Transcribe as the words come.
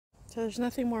So there's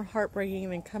nothing more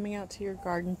heartbreaking than coming out to your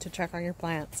garden to check on your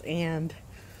plants and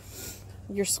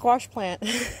your squash plant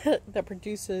that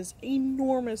produces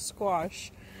enormous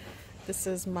squash. This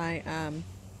is my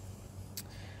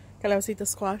calabacita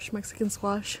squash, Mexican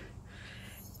squash.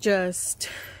 Just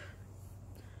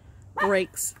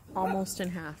breaks almost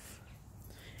in half.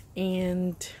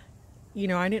 And, you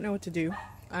know, I didn't know what to do.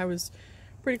 I was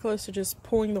pretty close to just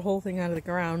pulling the whole thing out of the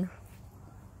ground.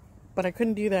 But I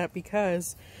couldn't do that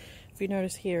because, if you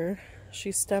notice here,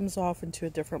 she stems off into a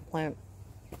different plant.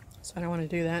 So I don't want to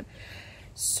do that.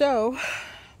 So,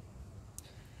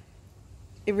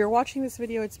 if you're watching this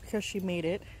video, it's because she made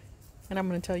it. And I'm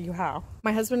going to tell you how.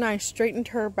 My husband and I straightened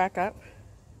her back up.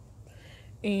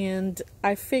 And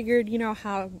I figured, you know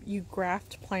how you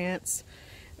graft plants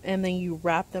and then you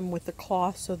wrap them with the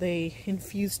cloth so they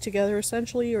infuse together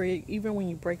essentially, or even when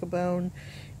you break a bone,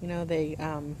 you know, they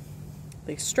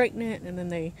straighten it and then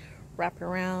they wrap it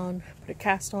around, put a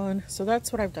cast on. So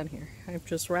that's what I've done here. I've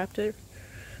just wrapped it,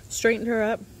 straightened her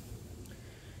up,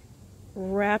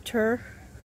 wrapped her.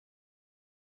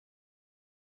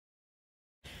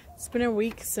 It's been a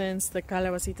week since the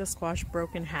calabacita squash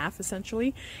broke in half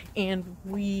essentially, and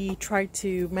we tried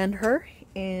to mend her,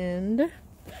 and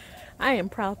I am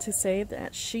proud to say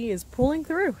that she is pulling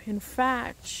through. In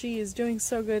fact, she is doing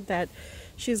so good that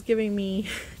she's giving me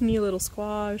new little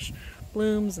squash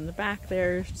blooms in the back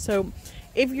there. So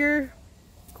if you're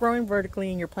growing vertically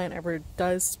and your plant ever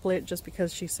does split just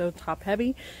because she's so top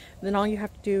heavy, then all you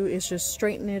have to do is just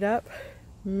straighten it up,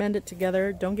 mend it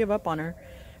together. Don't give up on her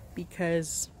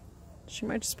because she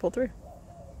might just pull through.